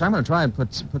to push. I'm going to try and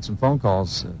put some phone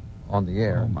calls on the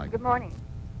air. Oh my! Good morning.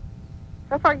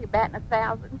 So far, you're batting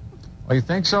 1,000. Oh, you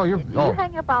think so? You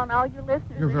hang up on all your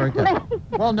listeners. You're very good.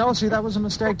 Well, no, see, that was a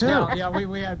mistake too. Yeah,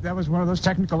 we had that was one of those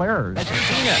technical errors. On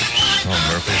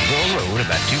Murfreesboro Road,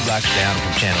 about 2 blocks down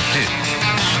from Channel 2.